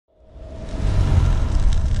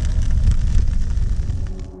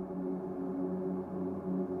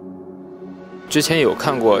之前有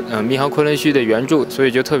看过《迷航昆仑墟》的原著，所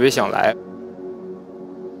以就特别想来。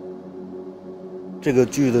这个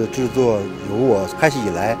剧的制作有我开戏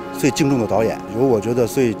以来最敬重的导演，有我觉得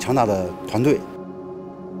最强大的团队。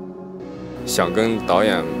想跟导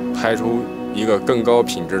演拍出一个更高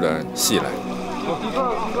品质的戏来。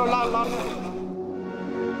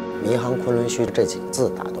迷航昆仑墟这几个字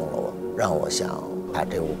打动了我，让我想把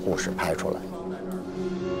这部故事拍出来。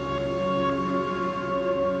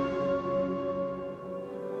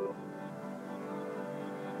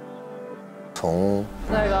从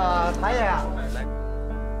那个导演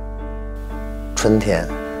春天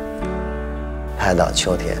拍到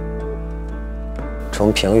秋天，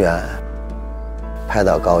从平原拍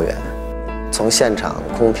到高原，从现场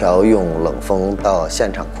空调用冷风到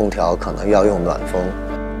现场空调可能要用暖风。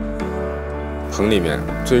棚里面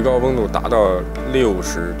最高温度达到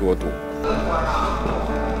60多度，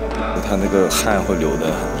他那个汗会流的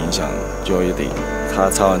很影响胶也得，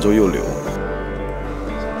他擦完之后又流。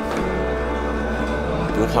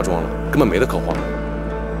不用化妆了，根本没得可化，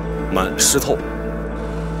满湿透。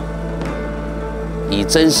以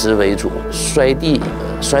真实为主，摔地、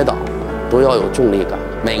摔倒都要有重力感。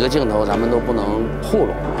每个镜头咱们都不能糊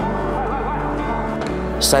弄。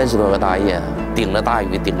30多个大夜，顶着大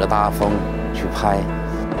雨，顶着大风去拍，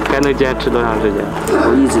还能坚持多长时间？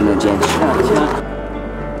我一直能坚持。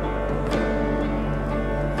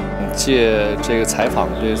借这个采访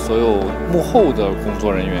对所有幕后的工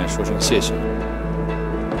作人员说声谢谢。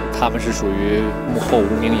他们是属于幕后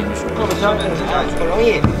无名英雄。不容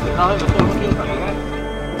易。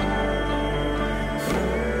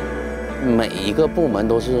每一个部门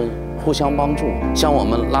都是互相帮助，像我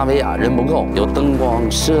们拉维亚人不够，有灯光、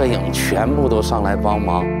摄影，全部都上来帮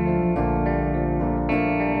忙。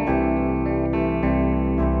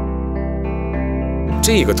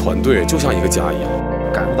这个团队就像一个家一样，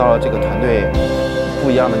感受到了这个团队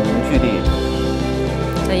不一样的凝聚力，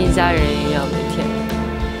像一家人一样每天。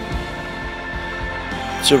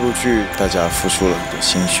这部剧大家付出了很多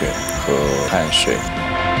心血和汗水，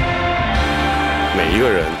每一个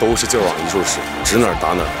人都是救网艺术史，指哪儿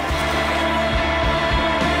打哪儿。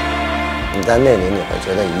你在那里你会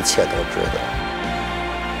觉得一切都值得。